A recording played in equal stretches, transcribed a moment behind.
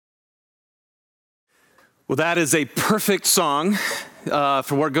Well, that is a perfect song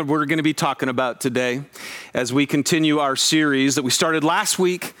for what we're going to be talking about today as we continue our series that we started last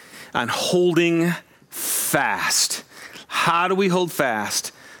week on holding fast. How do we hold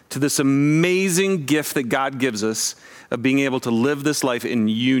fast to this amazing gift that God gives us of being able to live this life in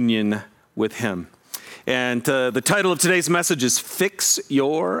union with Him? And the title of today's message is Fix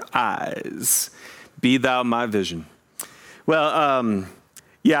Your Eyes, Be Thou My Vision. Well,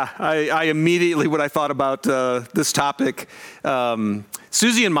 I immediately, when I thought about this topic,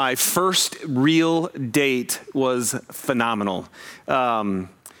 Susie and my first real date was phenomenal.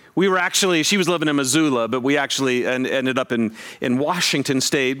 We were actually, she was living in Missoula, but we actually ended up in Washington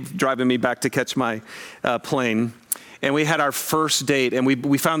State, driving me back to catch my plane. And we had our first date, and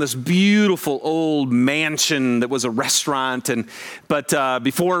we found this beautiful old mansion that was a restaurant. But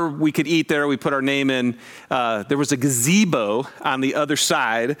before we could eat there, we put our name in. There was a gazebo on the other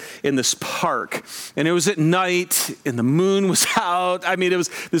side in this park. And it was at night, and the moon was out. I mean, it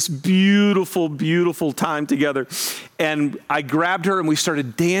was this beautiful, beautiful time together. And I grabbed her, and we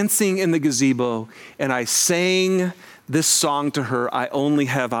started dancing in the gazebo. And I sang this song to her, I Only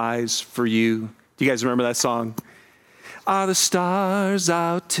Have Eyes for You. Do you guys remember that song? Are the stars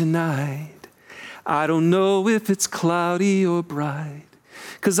out tonight? I don't know if it's cloudy or bright,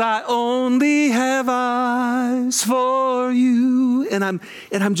 'cause I only have eyes for you. And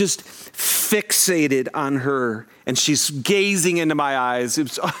I'm just fixated on her, and she's gazing into my eyes.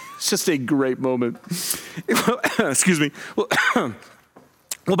 It's just a great moment. Excuse me. Well,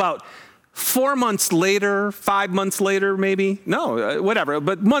 about 4 months later, 5 months later, maybe? No, whatever,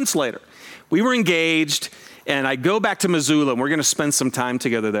 but months later, we were engaged. And I go back to Missoula, and we're going to spend some time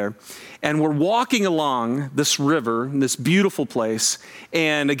together there. And we're walking along this river, this beautiful place.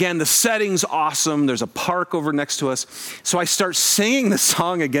 And again, the setting's awesome. There's a park over next to us. So I start singing the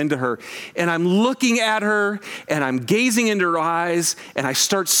song again to her. And I'm looking at her, and I'm gazing into her eyes. And I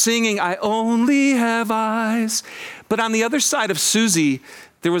start singing, I only have eyes. But on the other side of Susie,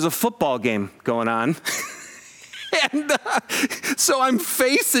 there was a football game going on. And so I'm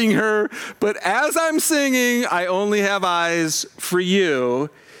facing her, but as I'm singing, I only have eyes for you,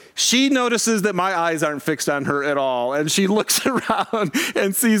 she notices that my eyes aren't fixed on her at all, and she looks around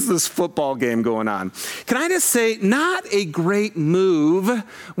and sees this football game going on. Can I just say, not a great move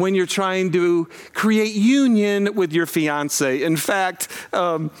when you're trying to create union with your fiance. In fact,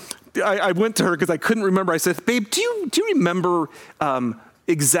 I went to her because I couldn't remember. I said, babe, do you remember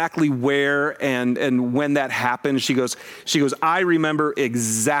exactly where and when that happened? She goes, I remember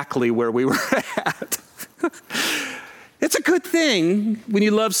exactly where we were at. It's a good thing when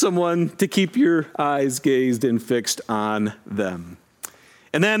you love someone to keep your eyes gazed and fixed on them.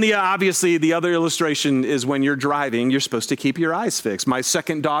 And then obviously the other illustration is when you're driving, you're supposed to keep your eyes fixed. My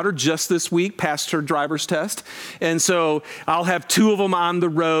second daughter just this week passed her driver's test. And so I'll have two of them on the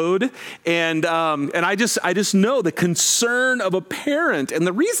road. And I just know the concern of a parent. And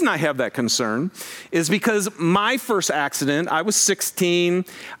the reason I have that concern is because my first accident, I was 16.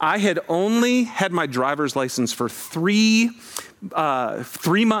 I had only had my driver's license for 3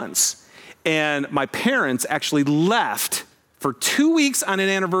 months. And my parents actually left for 2 weeks on an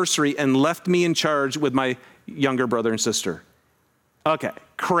anniversary and left me in charge with my younger brother and sister. Okay,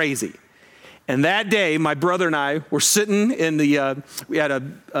 crazy. And that day, my brother and I were sitting in we had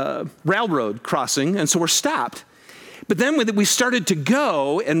a railroad crossing, and so we're stopped. But then we started to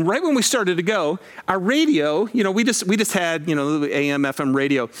go, and right when we started to go, our radio, we just had, the AM, FM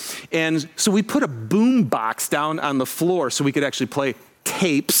radio. And so we put a boom box down on the floor so we could actually play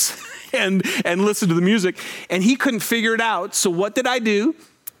tapes and listen to the music, and he couldn't figure it out. So what did I do?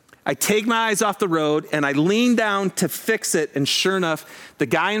 I take my eyes off the road, and I lean down to fix it, and sure enough, the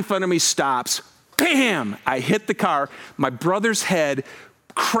guy in front of me stops. Bam! I hit the car. My brother's head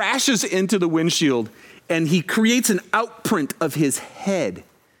crashes into the windshield, and he creates an outprint of his head.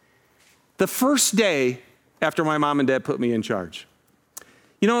 The first day after my mom and dad put me in charge.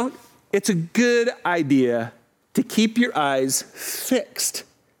 It's a good idea to keep your eyes fixed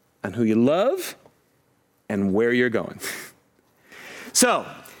on who you love and where you're going. So,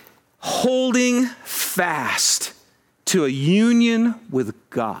 holding fast to a union with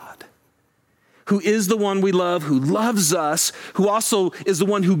God, who is the one we love, who loves us, who also is the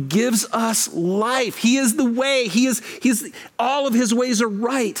one who gives us life. He is the way. All of his ways are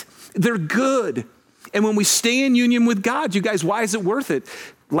right. They're good. And when we stay in union with God, you guys, why is it worth it?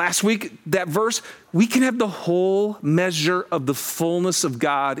 Last week, that verse, we can have the whole measure of the fullness of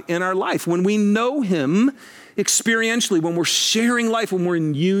God in our life. When we know him experientially, when we're sharing life, when we're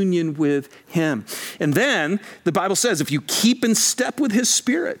in union with him. And then the Bible says, if you keep in step with his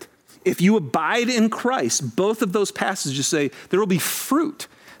Spirit, If you abide in Christ, both of those passages say there will be fruit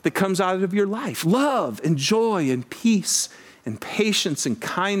that comes out of your life. Love and joy and peace and patience and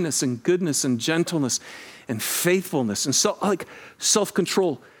kindness and goodness and gentleness and faithfulness and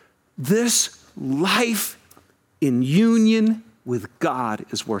self-control. This life in union with God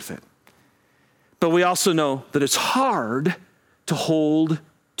is worth it. But we also know that it's hard to hold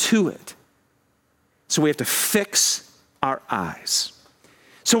to it. So we have to fix our eyes.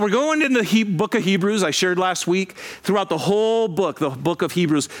 So we're going in the book of Hebrews, I shared last week. Throughout the whole book, the book of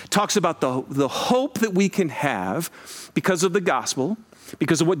Hebrews talks about the hope that we can have because of the gospel,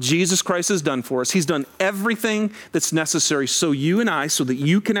 because of what Jesus Christ has done for us. He's done everything that's necessary so that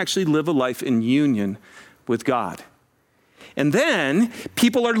you can actually live a life in union with God. And then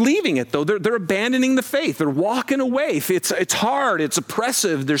people are leaving it, though. They're abandoning the faith. They're walking away. It's hard. It's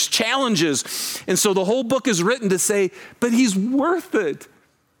oppressive. There's challenges. And so the whole book is written to say, but he's worth it.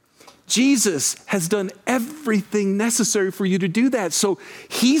 Jesus has done everything necessary for you to do that. So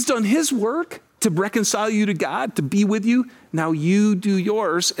he's done his work to reconcile you to God, to be with you. Now you do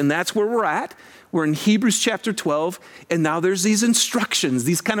yours. And that's where we're at. We're in Hebrews chapter 12. And now there's these instructions,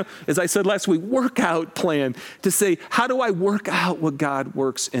 these kind of, as I said last week, workout plan to say, how do I work out what God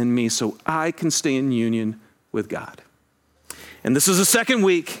works in me so I can stay in union with God? And this is the second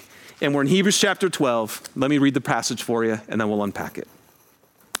week, and we're in Hebrews chapter 12. Let me read the passage for you, and then we'll unpack it.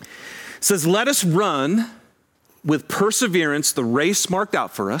 It says, let us run with perseverance the race marked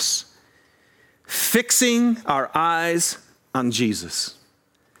out for us, fixing our eyes on Jesus,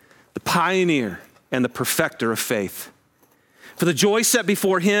 the pioneer and the perfecter of faith. For the joy set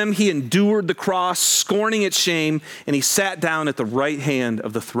before him, he endured the cross, scorning its shame, and he sat down at the right hand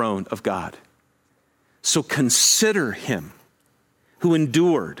of the throne of God. So consider him who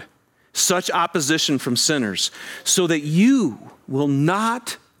endured such opposition from sinners, so that you will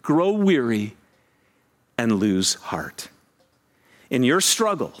not grow weary and lose heart. In your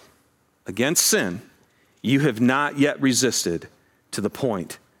struggle against sin, you have not yet resisted to the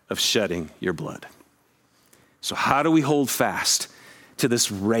point of shedding your blood. So how do we hold fast to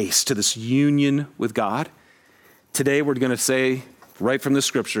this race, to this union with God? Today we're going to say, right from the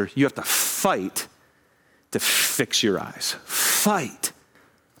scripture, you have to fight to fix your eyes. Fight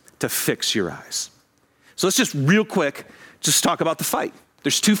to fix your eyes. So let's just real quick, just talk about the fight.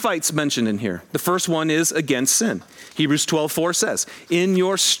 There's two fights mentioned in here. The first one is against sin. Hebrews 12:4 says, in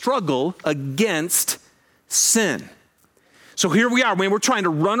your struggle against sin. So here we are, we're trying to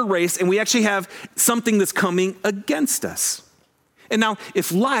run a race, and we actually have something that's coming against us. And now,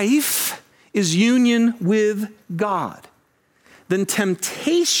 if life is union with God, then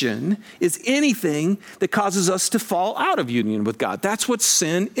temptation is anything that causes us to fall out of union with God. That's what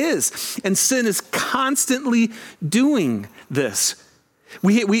sin is. And sin is constantly doing this.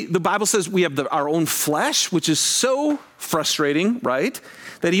 The Bible says we have our own flesh, which is so frustrating, right?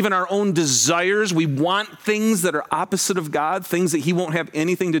 That even our own desires, we want things that are opposite of God, things that he won't have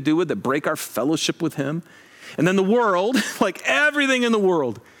anything to do with, that break our fellowship with him. And then the world, like everything in the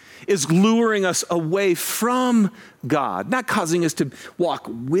world, is luring us away from God, not causing us to walk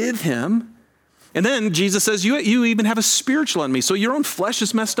with him. And then Jesus says, you even have a spiritual enemy. So your own flesh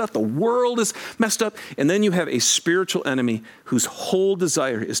is messed up. The world is messed up. And then you have a spiritual enemy whose whole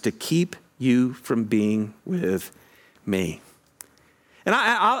desire is to keep you from being with me. And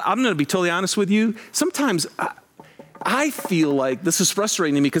I'm going to be totally honest with you. Sometimes I feel like this is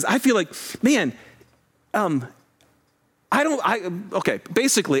frustrating to me because I feel like, man,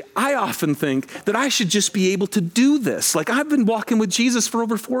 basically, I often think that I should just be able to do this. Like, I've been walking with Jesus for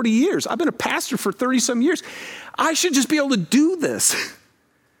over 40 years. I've been a pastor for 30 some years. I should just be able to do this.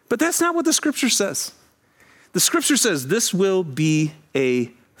 But that's not what the scripture says. The scripture says this will be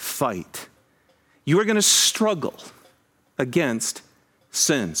a fight. You are going to struggle against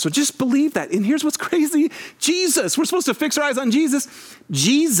sin. So just believe that. And here's what's crazy. Jesus, we're supposed to fix our eyes on Jesus.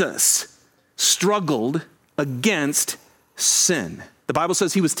 Jesus struggled against sin. The Bible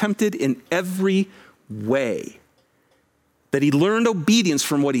says he was tempted in every way, that he learned obedience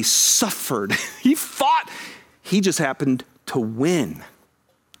from what he suffered. He fought. He just happened to win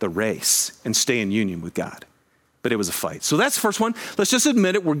the race and stay in union with God. But it was a fight. So that's the first one. Let's just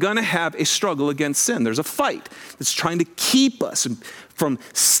admit it. We're going to have a struggle against sin. There's a fight that's trying to keep us from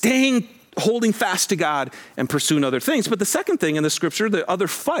holding fast to God and pursuing other things. But the second thing in the scripture, the other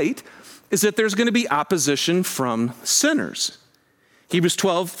fight, is that there's going to be opposition from sinners. Hebrews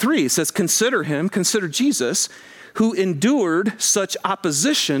 12:3 says, consider Jesus, who endured such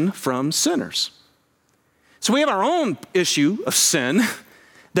opposition from sinners. So we have our own issue of sin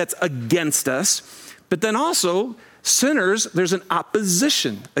that's against us, but then also Sinners, there's an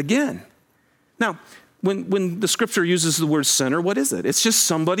opposition again. Now, when the scripture uses the word sinner, what is it? It's just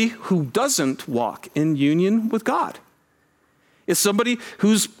somebody who doesn't walk in union with God. It's somebody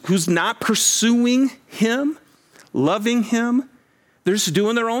who's not pursuing him, loving him. They're just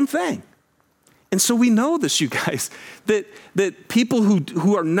doing their own thing. And so we know this, you guys, that people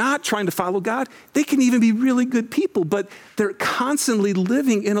who are not trying to follow God, they can even be really good people, but they're constantly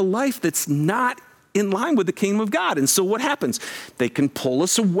living in a life that's not in line with the kingdom of God. And so what happens? They can pull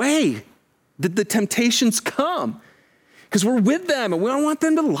us away. The temptations come because we're with them and we don't want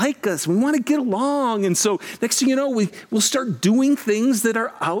them to like us. We want to get along. And so next thing you know, we'll start doing things that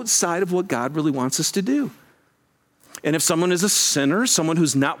are outside of what God really wants us to do. And if someone is a sinner, someone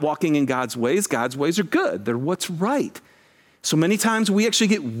who's not walking in God's ways are good. They're what's right. So many times we actually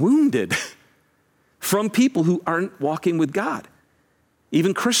get wounded from people who aren't walking with God.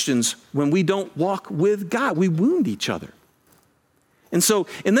 Even Christians, when we don't walk with God, we wound each other. And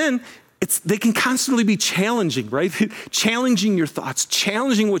then they can constantly be challenging, right? Challenging your thoughts,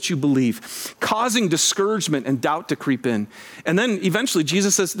 challenging what you believe, causing discouragement and doubt to creep in. And then eventually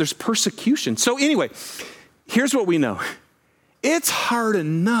Jesus says there's persecution. So anyway, here's what we know. It's hard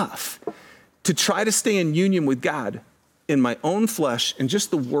enough to try to stay in union with God in my own flesh and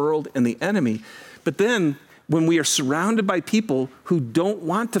just the world and the enemy. But then when we are surrounded by people who don't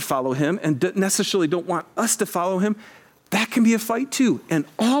want to follow him and necessarily don't want us to follow him, that can be a fight too. And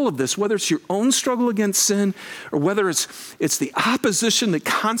all of this, whether it's your own struggle against sin or whether it's the opposition that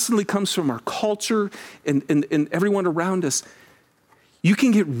constantly comes from our culture and everyone around us, you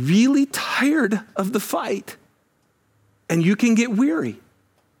can get really tired of the fight and you can get weary.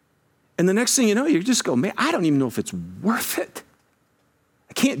 And the next thing you know, you just go, man, I don't even know if it's worth it.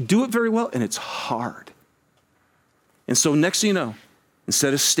 I can't do it very well and it's hard. And so next thing you know,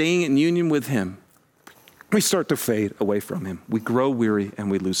 instead of staying in union with him, we start to fade away from him. We grow weary and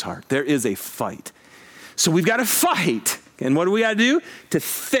we lose heart. There is a fight. So we've got to fight. And what do we got to do? To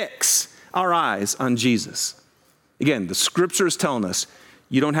fix our eyes on Jesus. Again, the scripture is telling us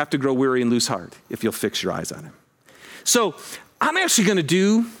you don't have to grow weary and lose heart if you'll fix your eyes on him. So I'm actually going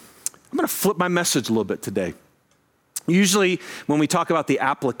to flip my message a little bit today. Usually when we talk about the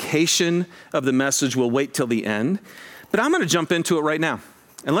application of the message, we'll wait till the end. But I'm going to jump into it right now.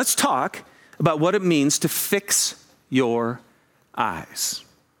 And let's talk about what it means to fix your eyes.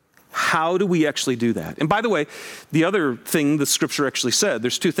 How do we actually do that? And by the way, the other thing the scripture actually said,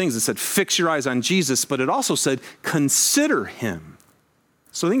 there's two things. It said, fix your eyes on Jesus, but it also said, consider him.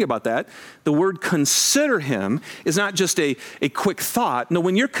 So think about that. The word consider him is not just a quick thought. No,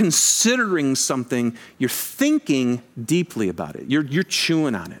 when you're considering something, you're thinking deeply about it. You're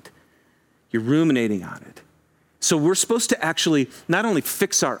chewing on it. You're ruminating on it. So we're supposed to actually not only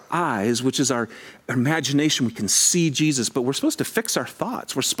fix our eyes, which is our imagination, we can see Jesus, but we're supposed to fix our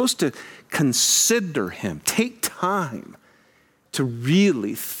thoughts. We're supposed to consider him, take time to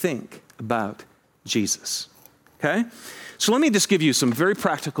really think about Jesus, okay? So let me just give you some very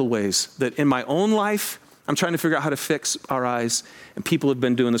practical ways that in my own life, I'm trying to figure out how to fix our eyes, and people have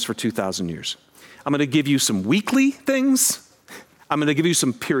been doing this for 2,000 years. I'm gonna give you some weekly things. I'm gonna give you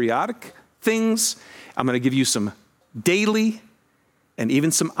some periodic things. I'm going to give you some daily and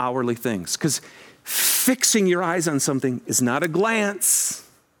even some hourly things, because fixing your eyes on something is not a glance.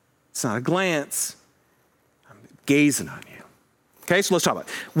 It's not a glance. I'm gazing on you. Okay, so let's talk about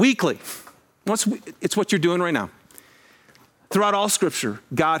it. Weekly. It's what you're doing right now. Throughout all Scripture,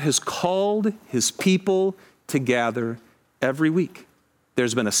 God has called his people to gather every week.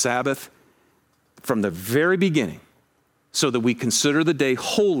 There's been a Sabbath from the very beginning, so that we consider the day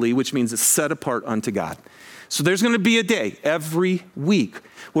holy, which means it's set apart unto God. So there's going to be a day every week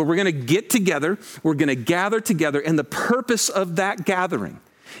where we're going to get together, we're going to gather together, and the purpose of that gathering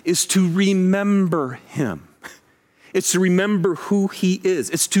is to remember him. It's to remember who he is.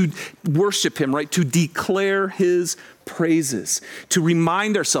 It's to worship him, right? To declare his praises, to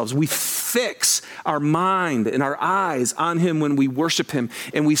remind ourselves. We fix our mind and our eyes on him when we worship him.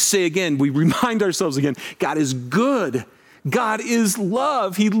 And we say again, we remind ourselves again, God is good. God is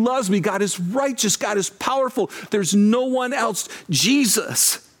love. He loves me. God is righteous. God is powerful. There's no one else.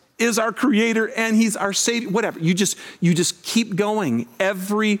 Jesus is our creator and he's our savior. Whatever. You just keep going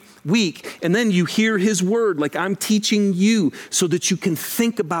every week. And then you hear his word like I'm teaching you so that you can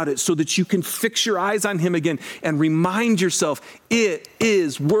think about it, so that you can fix your eyes on him again and remind yourself it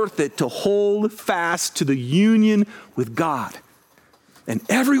is worth it to hold fast to the union with God. And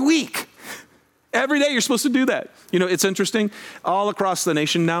every week, every day you're supposed to do that. You know, it's interesting. All across the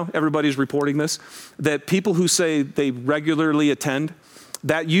nation now, everybody's reporting this, that people who say they regularly attend,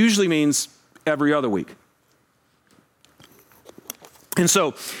 that usually means every other week. And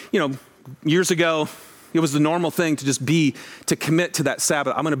so, years ago, it was the normal thing to commit to that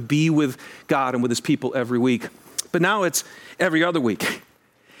Sabbath. I'm going to be with God and with his people every week. But now it's every other week.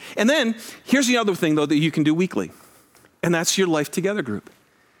 And then here's the other thing, though, that you can do weekly. And that's your Life Together group.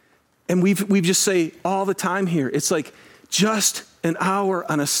 And we've just say all the time here, it's like just an hour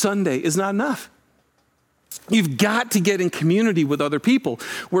on a Sunday is not enough. You've got to get in community with other people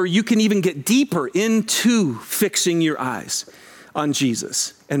where you can even get deeper into fixing your eyes on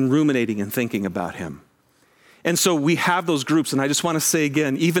Jesus and ruminating and thinking about him. And so we have those groups. And I just want to say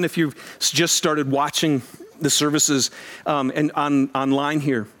again, even if you've just started watching the services and online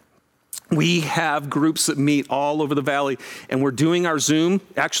here, we have groups that meet all over the valley, and we're doing our Zoom.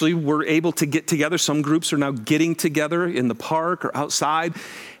 Actually, we're able to get together. Some groups are now getting together in the park or outside.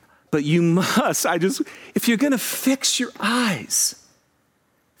 But you must, if you're going to fix your eyes,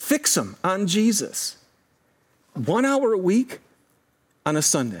 fix them on Jesus. 1 hour a week on a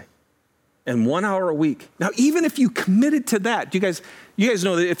Sunday and 1 hour a week. Now, even if you committed to that, you guys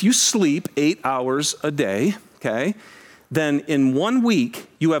know that if you sleep 8 hours a day, okay, then in 1 week,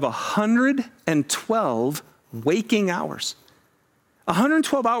 you have 112 waking hours.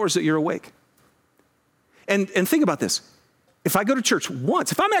 112 hours that you're awake. And think about this. If I go to church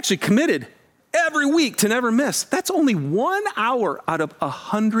once, if I'm actually committed every week to never miss, that's only 1 hour out of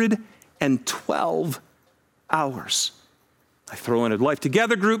 112 hours. I throw in a Life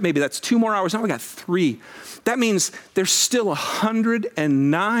Together group, maybe that's 2 more hours. Now we got 3. That means there's still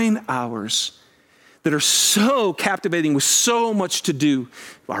 109 hours that are so captivating with so much to do.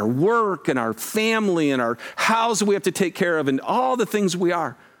 Our work and our family and our house that we have to take care of and all the things we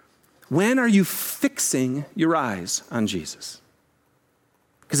are. When are you fixing your eyes on Jesus?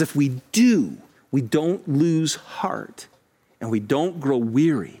 Because if we do, we don't lose heart and we don't grow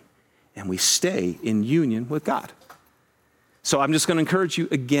weary and we stay in union with God. So I'm just going to encourage you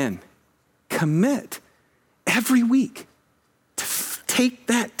again, commit every week to take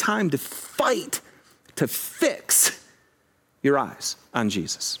that time to fight, to fix your eyes on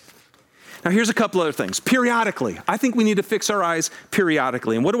Jesus. Now, here's a couple other things. Periodically, I think we need to fix our eyes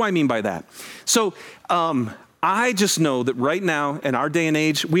periodically. And what do I mean by that? So I just know that right now in our day and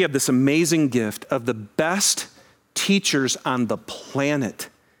age, we have this amazing gift of the best teachers on the planet.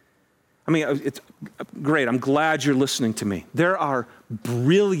 I mean, it's great. I'm glad you're listening to me. There are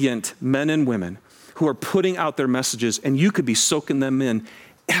brilliant men and women who are putting out their messages, and you could be soaking them in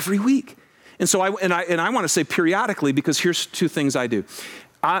every week. And so I want to say periodically, because here's 2 things I do.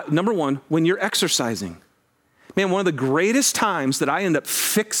 Number 1, when you're exercising, man, one of the greatest times that I end up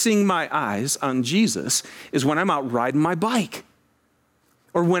fixing my eyes on Jesus is when I'm out riding my bike.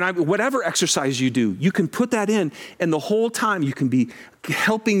 Or whatever exercise you do, you can put that in, and the whole time you can be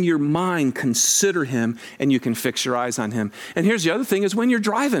helping your mind consider him, and you can fix your eyes on him. And here's the other thing is when you're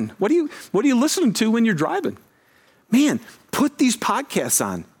driving. What are you listening to when you're driving? Man, put these podcasts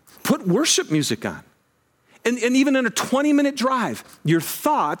on. Put worship music on. And even in a 20-minute drive, your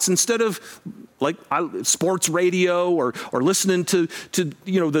thoughts, instead of like sports radio or listening to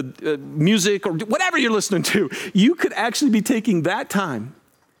the music or whatever you're listening to, you could actually be taking that time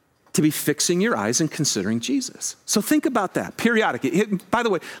to be fixing your eyes and considering Jesus. So think about that periodically. By the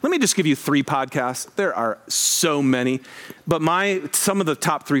way, let me just give you 3 podcasts. There are so many, but some of the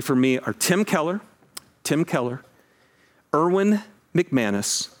top 3 for me are Tim Keller, Erwin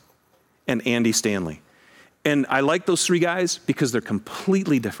McManus, and Andy Stanley. And I like those 3 guys because they're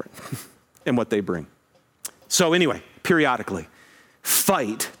completely different in what they bring. So anyway, periodically,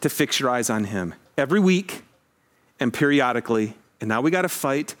 fight to fix your eyes on him every week and periodically. And now we got to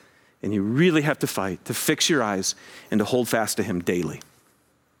fight, and you really have to fight to fix your eyes and to hold fast to him daily.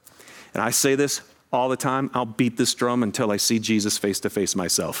 And I say this all the time. I'll beat this drum until I see Jesus face to face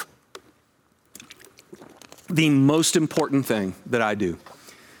myself. The most important thing that I do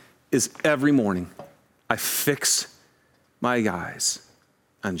is every morning I fix my eyes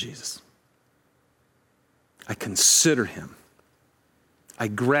on Jesus. I consider him. I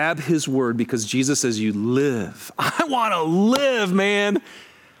grab his word because Jesus says, you live. I want to live, man.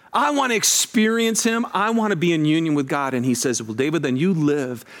 I want to experience him. I want to be in union with God. And he says, well, David, then you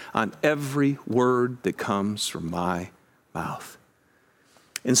live on every word that comes from my mouth.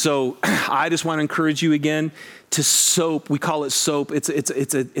 And so I just want to encourage you again to SOAP. We call it SOAP. It's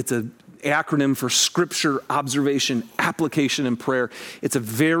a acronym for Scripture, Observation, Application, and Prayer. It's a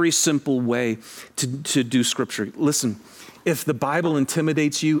very simple way to do Scripture. Listen, if the Bible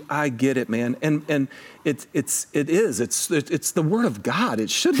intimidates you, I get it, man. And it's the Word of God.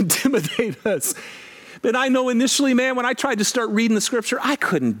 It should intimidate us. But I know initially, man, when I tried to start reading the scripture, I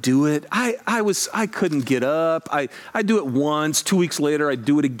couldn't do it. I couldn't get up. I'd do it once, 2 weeks later, I'd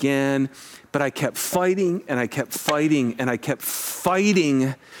do it again. But I kept fighting and I kept fighting and I kept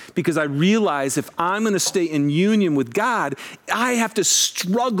fighting because I realized if I'm going to stay in union with God, I have to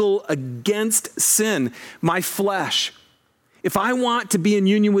struggle against sin, my flesh. If I want to be in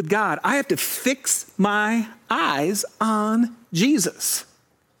union with God, I have to fix my eyes on Jesus.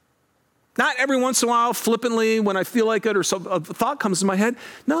 Not every once in a while, flippantly, when I feel like it or a thought comes to my head.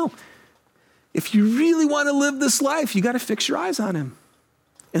 No. If you really want to live this life, you got to fix your eyes on him.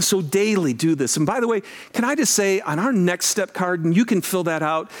 And so daily do this. And by the way, can I just say on our next step card, and you can fill that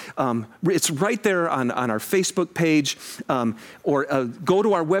out, it's right there on our Facebook page, or go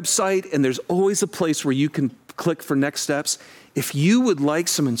to our website, and there's always a place where you can click for next steps. If you would like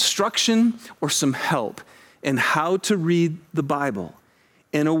some instruction or some help in how to read the Bible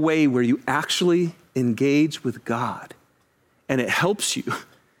in a way where you actually engage with God and it helps you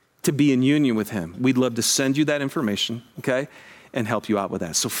to be in union with him, we'd love to send you that information, okay, and help you out with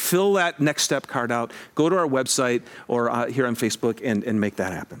that. So fill that next step card out, go to our website or here on Facebook and make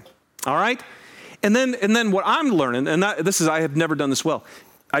that happen. All right? And then what I'm learning, and I have never done this well.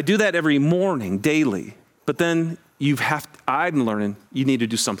 I do that every morning, daily, but then I'm learning you need to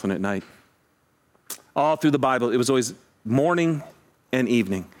do something at night. All through the Bible, it was always morning and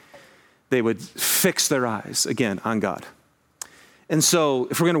evening. They would fix their eyes, again, on God. And so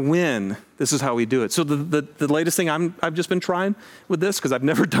if we're going to win, this is how we do it. So the latest thing I've just been trying with this, because I've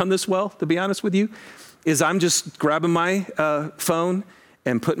never done this well, to be honest with you, is I'm just grabbing my phone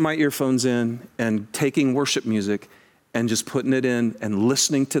and putting my earphones in and taking worship music and just putting it in and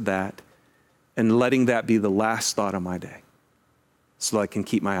listening to that and letting that be the last thought of my day so that I can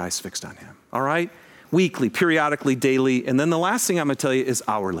keep my eyes fixed on him. All right? Weekly, periodically, daily. And then the last thing I'm going to tell you is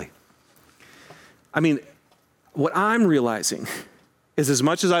hourly. I mean, what I'm realizing is as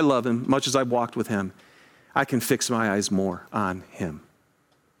much as I love him, much as I've walked with him, I can fix my eyes more on him.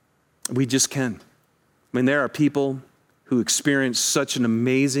 We just can. I mean, there are people who experience such an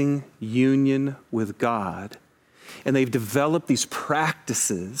amazing union with God, and they've developed these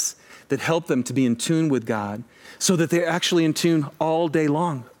practices that help them to be in tune with God so that they're actually in tune all day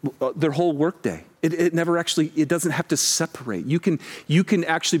long, their whole workday. It doesn't have to separate. You can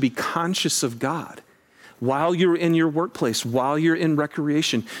actually be conscious of God while you're in your workplace, while you're in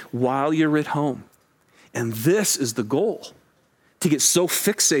recreation, while you're at home. And this is the goal, to get so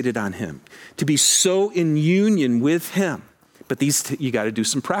fixated on him, to be so in union with him. But you got to do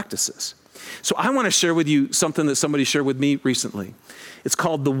some practices. So I want to share with you something that somebody shared with me recently. It's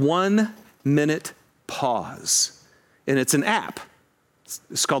called the 1 Minute Pause. And it's an app.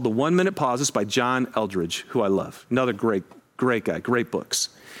 It's called the 1 Minute Pause. It's by John Eldredge, who I love. Another great guy, great books.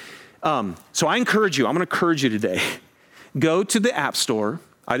 So I'm going to encourage you today. Go to the App Store.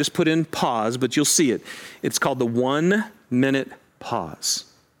 I just put in pause, but you'll see it. It's called the 1 Minute Pause.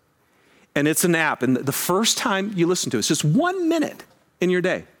 And it's an app. And the first time you listen to it, it's just 1 minute in your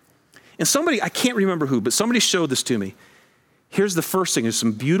day. And somebody, I can't remember who, but somebody showed this to me. Here's the first thing. There's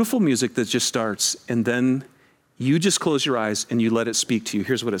some beautiful music that just starts, and then you just close your eyes and you let it speak to you.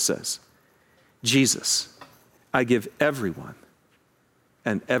 Here's what it says. Jesus, I give everyone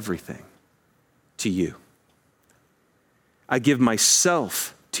and everything to you. I give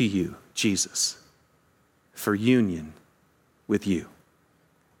myself to you, Jesus, for union with you.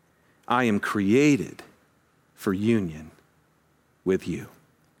 I am created for union with you.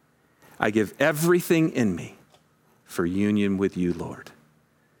 I give everything in me for union with you, Lord.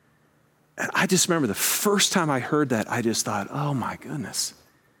 And I just remember the first time I heard that, I just thought, oh my goodness.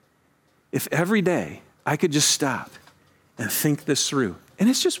 If every day I could just stop and think this through, and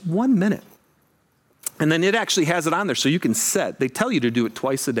it's just 1 minute. And then it actually has it on there so you can set. They tell you to do it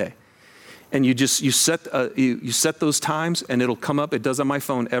twice a day. And you set those times and it'll come up. It does on my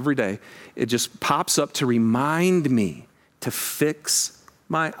phone every day. It just pops up to remind me to fix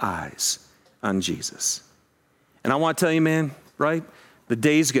my eyes on Jesus. And I want to tell you, man, right? The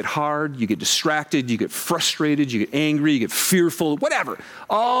days get hard, you get distracted, you get frustrated, you get angry, you get fearful, whatever.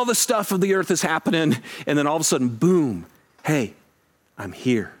 All the stuff of the earth is happening. And then all of a sudden, boom, hey, I'm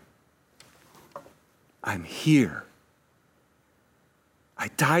here. I'm here. I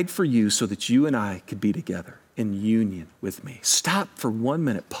died for you so that you and I could be together in union with me. Stop for 1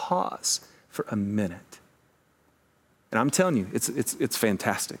 minute, pause for a minute. And I'm telling you, it's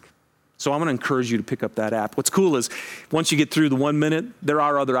fantastic. So I'm going to encourage you to pick up that app. What's cool is once you get through the 1 minute, there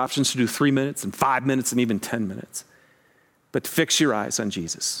are other options to do 3 minutes and 5 minutes and even 10 minutes. But fix your eyes on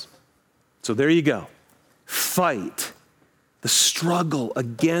Jesus. So there you go. Fight The struggle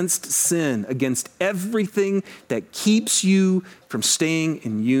against sin, against everything that keeps you from staying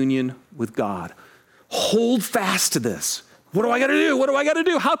in union with God. Hold fast to this. What do I got to do? What do I got to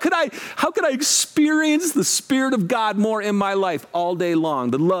do? How could I experience the Spirit of God more in my life all day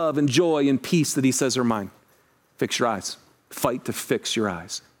long? The love and joy and peace that he says are mine. Fix your eyes. Fight to fix your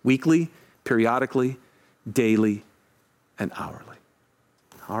eyes. Weekly, periodically, daily, and hourly.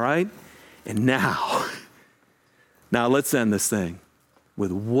 All right? And now let's end this thing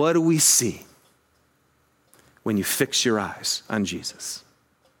with what do we see when you fix your eyes on Jesus?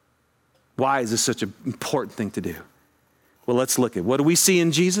 Why is this such an important thing to do? Well, let's look at what do we see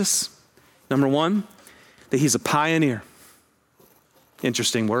in Jesus? Number one, that he's a pioneer.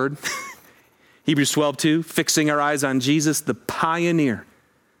 Interesting word. Hebrews 12:2, fixing our eyes on Jesus, the pioneer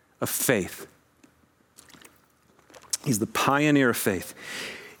of faith. He's the pioneer of faith.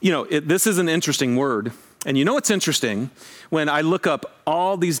 You know, this is an interesting word. And you know what's interesting? When I look up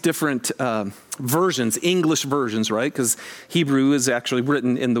all these different versions, English versions, right? Because Hebrew is actually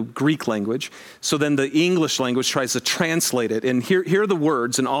written in the Greek language. So then the English language tries to translate it. And here are the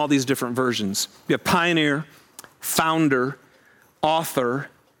words in all these different versions. You have pioneer, founder, author,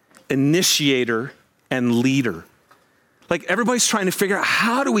 initiator, and leader. Like everybody's trying to figure out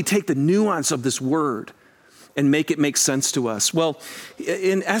how do we take the nuance of this word and make it make sense to us? Well,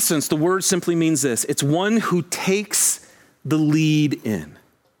 in essence, the word simply means this. It's one who takes the lead in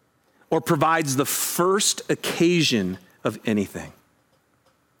or provides the first occasion of anything.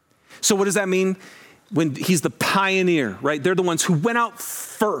 So what does that mean? When he's the pioneer, right? They're the ones who went out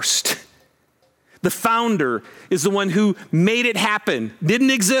first. The founder is the one who made it happen. Didn't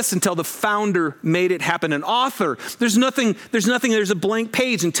exist until the founder made it happen. An author, there's a blank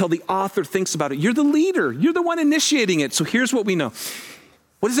page until the author thinks about it. You're the leader. You're the one initiating it. So here's what we know.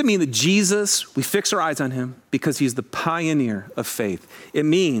 What does it mean that Jesus, we fix our eyes on him because he's the pioneer of faith? It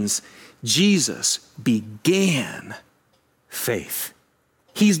means Jesus began faith.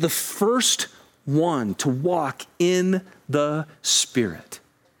 He's the first one to walk in the Spirit.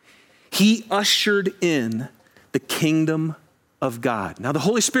 He ushered in the kingdom of God. Now, the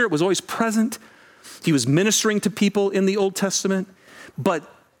Holy Spirit was always present. He was ministering to people in the Old Testament. But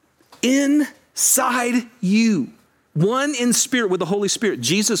inside you, one in spirit with the Holy Spirit,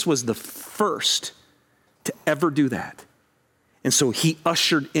 Jesus was the first to ever do that. And so he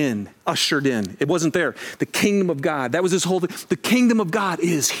ushered in. It wasn't there. The kingdom of God, that was his whole thing. The kingdom of God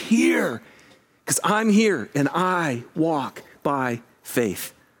is here because I'm here and I walk by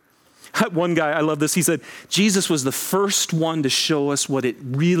faith. One guy, I love this, he said, Jesus was the first one to show us what it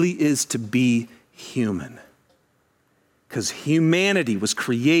really is to be human. Because humanity was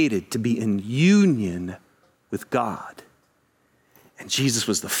created to be in union with God. And Jesus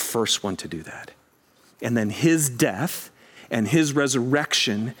was the first one to do that. And then his death and his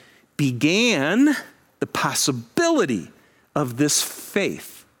resurrection began the possibility of this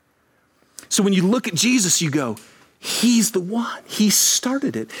faith. So when you look at Jesus, you go, he's the one. He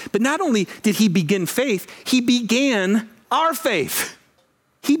started it. But not only did he begin faith, he began our faith.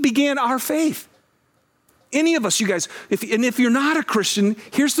 He began our faith. Any of us, you guys, if you're not a Christian,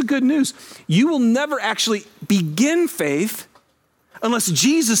 here's the good news. You will never actually begin faith unless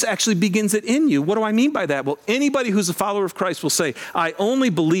Jesus actually begins it in you. What do I mean by that? Well, anybody who's a follower of Christ will say, I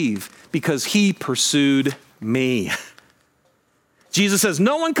only believe because he pursued me. Jesus says,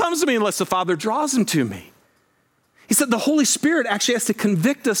 no one comes to me unless the Father draws him to me. He said the Holy Spirit actually has to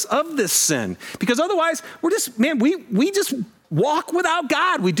convict us of this sin because otherwise we just walk without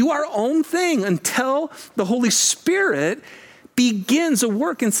God. We do our own thing until the Holy Spirit begins a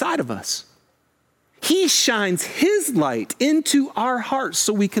work inside of us. He shines his light into our hearts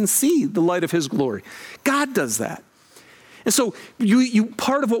so we can see the light of his glory. God does that. And so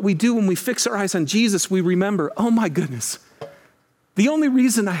part of what we do when we fix our eyes on Jesus, we remember, oh my goodness, the only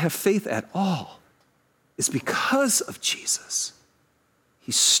reason I have faith at all is because of Jesus.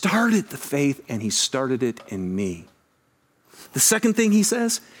 He started the faith and he started it in me. The second thing he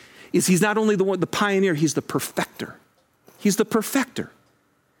says is he's not only the pioneer, he's the perfecter. He's the perfecter.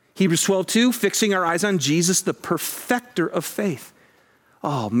 Hebrews 12:2, fixing our eyes on Jesus, the perfecter of faith.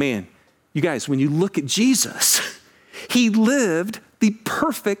 Oh man, you guys, when you look at Jesus, he lived the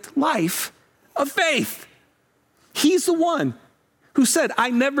perfect life of faith. He's the one who said, I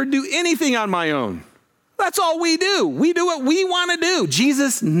never do anything on my own. That's all we do. We do what we want to do.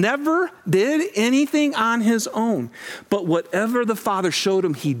 Jesus never did anything on his own, but whatever the Father showed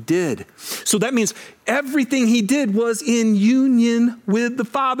him, he did. So that means everything he did was in union with the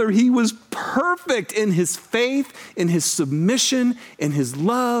Father. He was perfect in his faith, in his submission, in his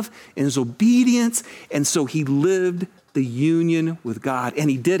love, in his obedience. And so he lived the union with God. And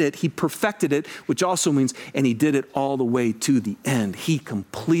he did it, he perfected it, which also means, and he did it all the way to the end. He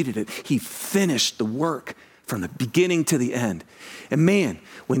completed it. He finished the work from the beginning to the end. And man,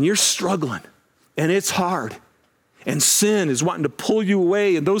 when you're struggling and it's hard and sin is wanting to pull you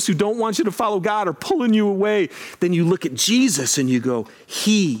away and those who don't want you to follow God are pulling you away, then you look at Jesus and you go,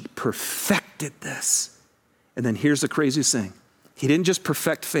 he perfected this. And then here's the craziest thing. He didn't just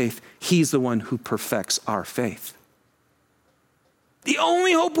perfect faith, he's the one who perfects our faith. The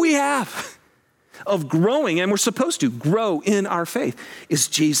only hope we have of growing, and we're supposed to grow in our faith, is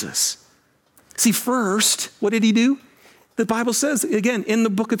Jesus. See, first, what did he do? The Bible says, again, in the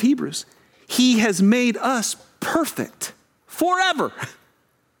book of Hebrews, he has made us perfect forever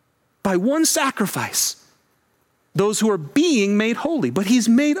by one sacrifice. Those who are being made holy, but he's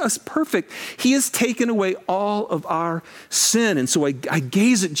made us perfect. He has taken away all of our sin. And so I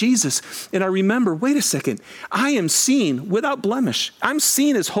gaze at Jesus and I remember, wait a second, I am seen without blemish. I'm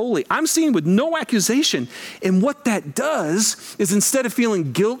seen as holy. I'm seen with no accusation. And what that does is instead of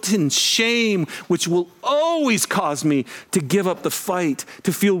feeling guilt and shame, which will always cause me to give up the fight,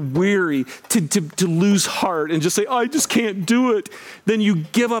 to feel weary, to lose heart and just say, oh, I just can't do it. Then you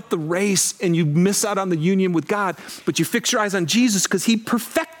give up the race and you miss out on the union with God. But you fix your eyes on Jesus because he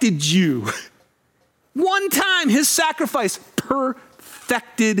perfected you. One time, his sacrifice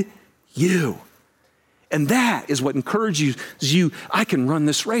perfected you. And that is what encourages you. I can run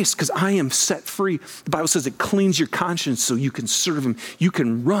this race because I am set free. The Bible says it cleans your conscience so you can serve him. You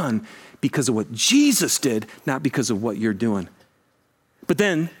can run because of what Jesus did, not because of what you're doing. But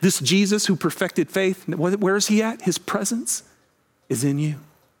then this Jesus who perfected faith, where is he at? His presence is in you.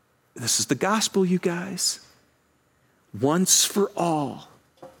 This is the gospel, you guys. Once for all,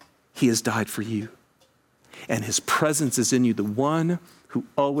 he has died for you. And his presence is in you. The one who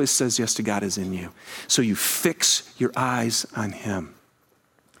always says yes to God is in you. So you fix your eyes on him.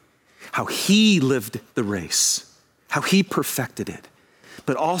 How he lived the race, how he perfected it,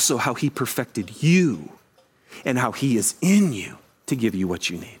 but also how he perfected you and how he is in you to give you what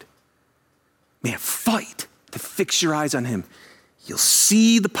you need. Man, fight to fix your eyes on him. You'll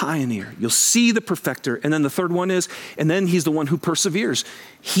see the pioneer. You'll see the perfecter. And then the third one is, and then he's the one who perseveres.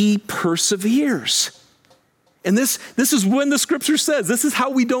 He perseveres. And this is when the scripture says, this is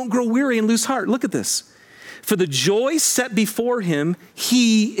how we don't grow weary and lose heart. Look at this. For the joy set before him,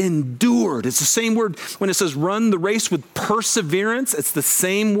 he endured. It's the same word when it says run the race with perseverance. It's the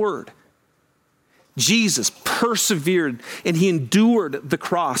same word. Jesus persevered and he endured the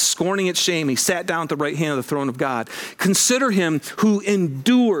cross, scorning its shame. He sat down at the right hand of the throne of God. Consider him who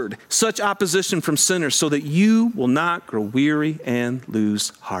endured such opposition from sinners so that you will not grow weary and lose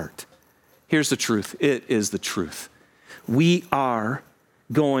heart. Here's the truth. It is the truth. We are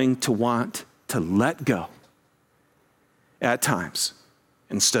going to want to let go at times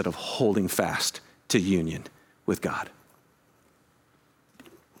instead of holding fast to union with God.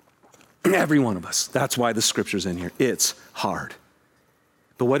 Every one of us. That's why the scripture's in here. It's hard.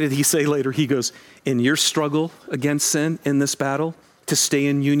 But what did he say later? He goes, in your struggle against sin, in this battle, to stay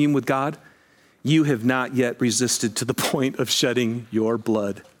in union with God, you have not yet resisted to the point of shedding your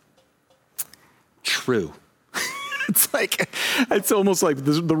blood. True. It's almost like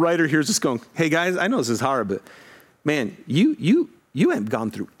the writer here is just going, hey guys, I know this is hard, but man, you haven't gone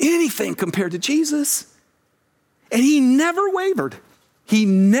through anything compared to Jesus. And he never wavered. He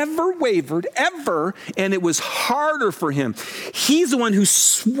never wavered ever, and it was harder for him. He's the one who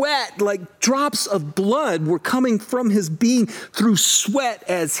sweat, like drops of blood were coming from his being through sweat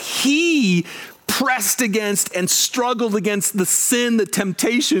as he pressed against and struggled against the sin, the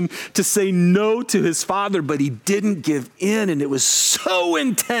temptation to say no to his Father, but he didn't give in, and it was so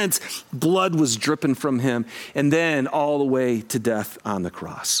intense. Blood was dripping from him, and then all the way to death on the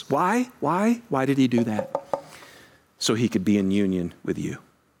cross. Why? Why did he do that? So he could be in union with you.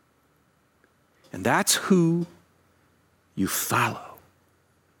 And that's who you follow.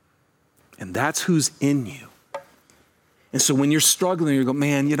 And that's who's in you. And so when you're struggling, you go,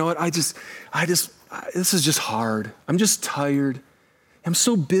 man, you know what? this is just hard. I'm just tired. I'm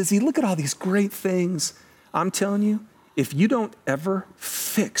so busy. Look at all these great things. I'm telling you, if you don't ever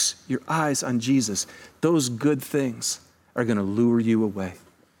fix your eyes on Jesus, those good things are going to lure you away.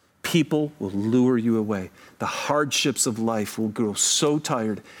 People will lure you away. The hardships of life will grow so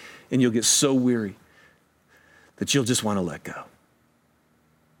tired and you'll get so weary that you'll just want to let go.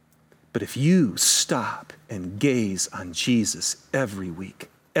 But if you stop and gaze on Jesus every week,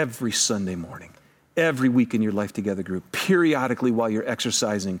 every Sunday morning, every week in your Life Together group, periodically while you're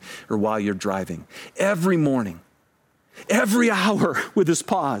exercising or while you're driving, every morning, Every hour with his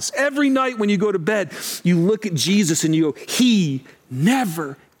pause. Every night when you go to bed, you look at Jesus and you go, he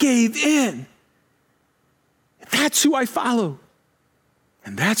never gave in. That's who I follow.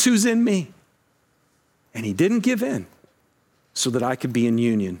 And that's who's in me. And he didn't give in so that I could be in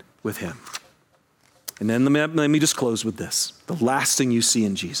union with him. And then let me just close with this. The last thing you see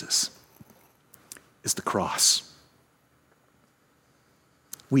in Jesus is the cross.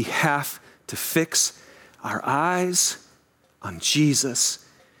 We have to fix our eyes on Jesus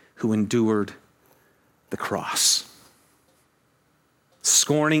who endured the cross,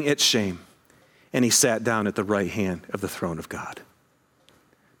 scorning its shame, and he sat down at the right hand of the throne of God.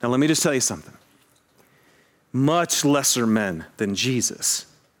 Now let me just tell you something. Much lesser men than Jesus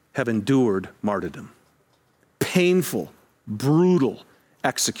have endured martyrdom, painful, brutal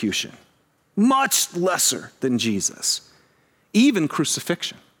execution, much lesser than Jesus, even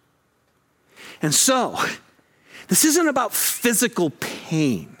crucifixion. And so, this isn't about physical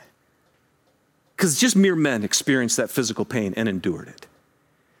pain, because just mere men experienced that physical pain and endured it.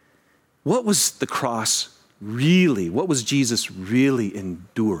 What was the cross really? What was Jesus really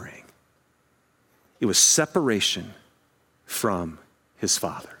enduring? It was separation from his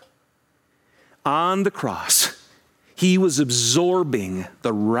Father. On the cross, he was absorbing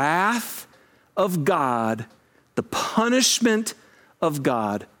the wrath of God, the punishment of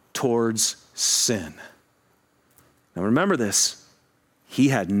God towards sin. Now remember this, he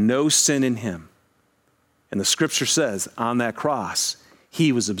had no sin in him. And the scripture says on that cross,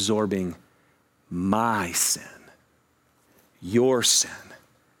 he was absorbing my sin, your sin,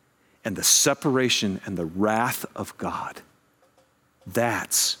 and the separation and the wrath of God.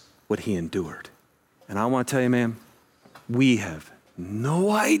 That's what he endured. And I want to tell you, man, we have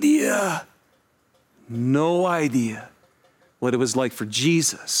no idea what it was like for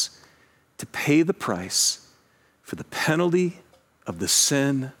Jesus to pay the price for the penalty of the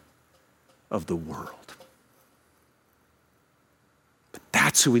sin of the world. But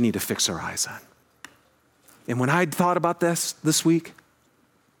that's who we need to fix our eyes on. And when I thought about this week,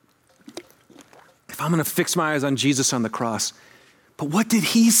 if I'm going to fix my eyes on Jesus on the cross, but what did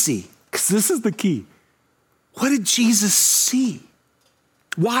he see? Because this is the key. What did Jesus see?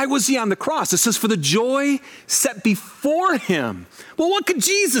 Why was he on the cross? It says, for the joy set before him. Well, what could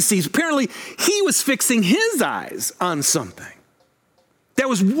Jesus see? Apparently, he was fixing his eyes on something that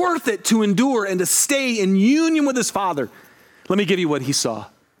was worth it to endure and to stay in union with his Father. Let me give you what he saw.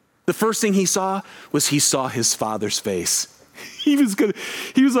 The first thing he saw was he saw his Father's face. He was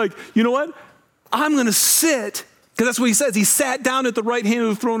like, you know what? I'm going to sit. Because that's what he says. He sat down at the right hand of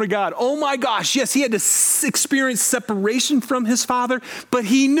the throne of God. Oh my gosh, yes, he had to experience separation from his Father, but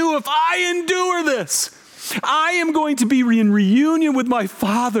he knew if I endure this, I am going to be in reunion with my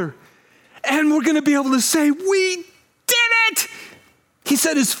Father. And we're going to be able to say, we did it. He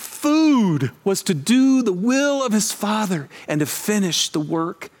said his food was to do the will of his Father and to finish the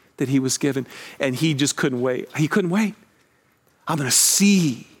work that he was given. And he just couldn't wait. He couldn't wait. I'm going to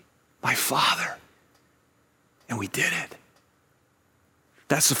see my Father. And we did it.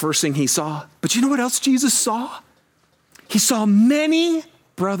 That's the first thing he saw. But you know what else Jesus saw? He saw many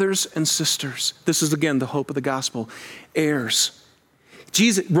brothers and sisters. This is, again, the hope of the gospel. Heirs.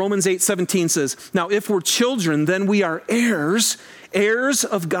 Romans 8:17 says, now if we're children, then we are heirs, heirs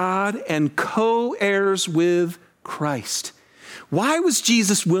of God and co-heirs with Christ. Why was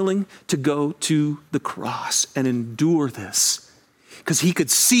Jesus willing to go to the cross and endure this? Because he could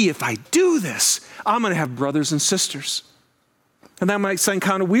see, if I do this, I'm going to have brothers and sisters. And that might sound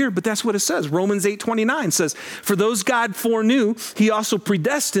kind of weird, but that's what it says. Romans 8:29 says, for those God foreknew, he also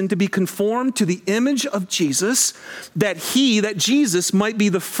predestined to be conformed to the image of Jesus, that Jesus might be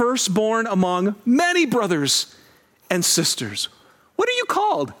the firstborn among many brothers and sisters. What are you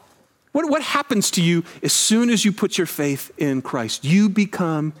called? What happens to you as soon as you put your faith in Christ? You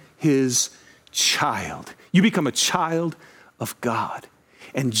become his child. You become a child of God.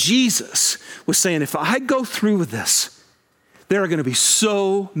 And Jesus was saying, if I go through with this, there are going to be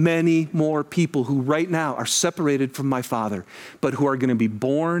so many more people who right now are separated from my Father, but who are going to be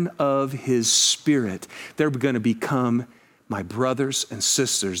born of his Spirit. They're going to become my brothers and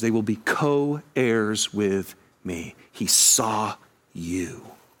sisters. They will be co-heirs with me. He saw you.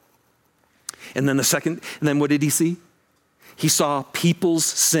 And then what did he see? He saw people's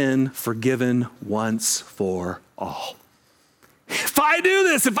sin forgiven once for all. If I do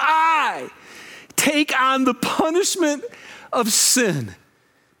this, if I take on the punishment of sin,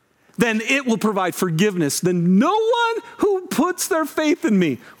 then it will provide forgiveness. Then no one who puts their faith in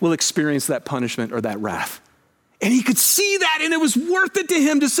me will experience that punishment or that wrath And he could see that, and it was worth it to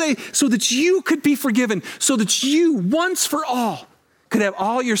him to say, so that you could be forgiven, so that you once for all could have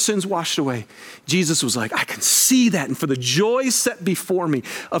all your sins washed away. Jesus was like, I can see that. And for the joy set before me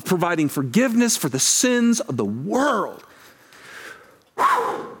of providing forgiveness for the sins of the world,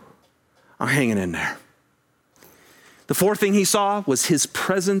 I'm hanging in there. The fourth thing he saw was his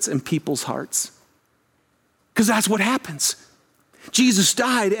presence in people's hearts. Because that's what happens. Jesus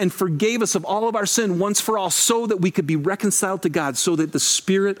died and forgave us of all of our sin once for all so that we could be reconciled to God, so that the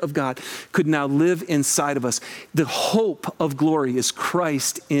Spirit of God could now live inside of us. The hope of glory is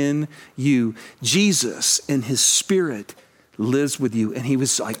Christ in you. Jesus in his Spirit lives with you. And he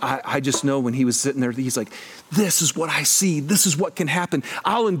was like, I just know when he was sitting there, he's like, this is what I see. This is what can happen.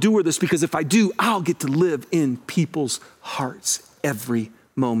 I'll endure this because if I do, I'll get to live in people's hearts every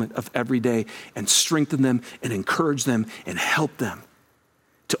moment of every day and strengthen them and encourage them and help them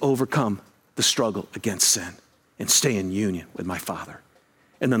to overcome the struggle against sin and stay in union with my Father.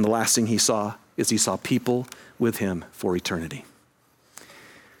 And then the last thing he saw is he saw people with him for eternity.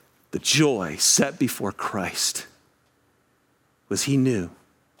 The joy set before Christ was he knew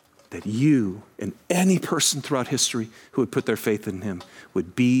that you and any person throughout history who would put their faith in him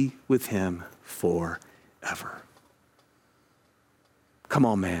would be with him forever. Come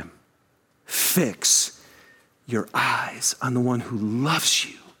on, man. Fix your eyes on the one who loves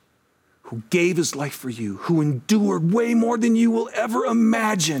you, who gave his life for you, who endured way more than you will ever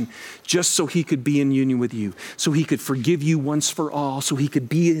imagine, just so he could be in union with you, so he could forgive you once for all, so he could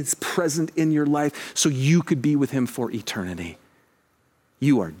be present in your life, so you could be with him for eternity.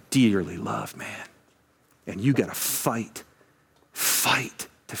 You are dearly loved, man. And you got to fight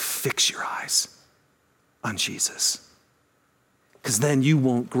to fix your eyes on Jesus. Because then you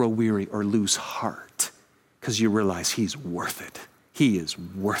won't grow weary or lose heart because you realize he's worth it. He is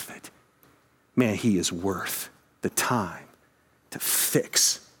worth it. Man, he is worth the time to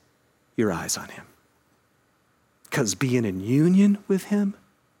fix your eyes on him. Because being in union with him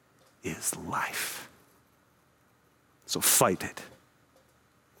is life. So fight it.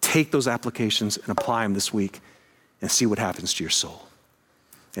 Take those applications and apply them this week and see what happens to your soul.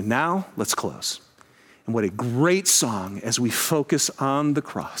 And now, let's close. And what a great song as we focus on the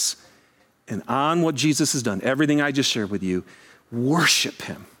cross and on what Jesus has done. Everything I just shared with you, worship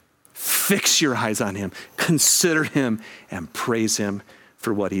him. Fix your eyes on him. Consider him and praise him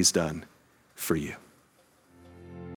for what he's done for you.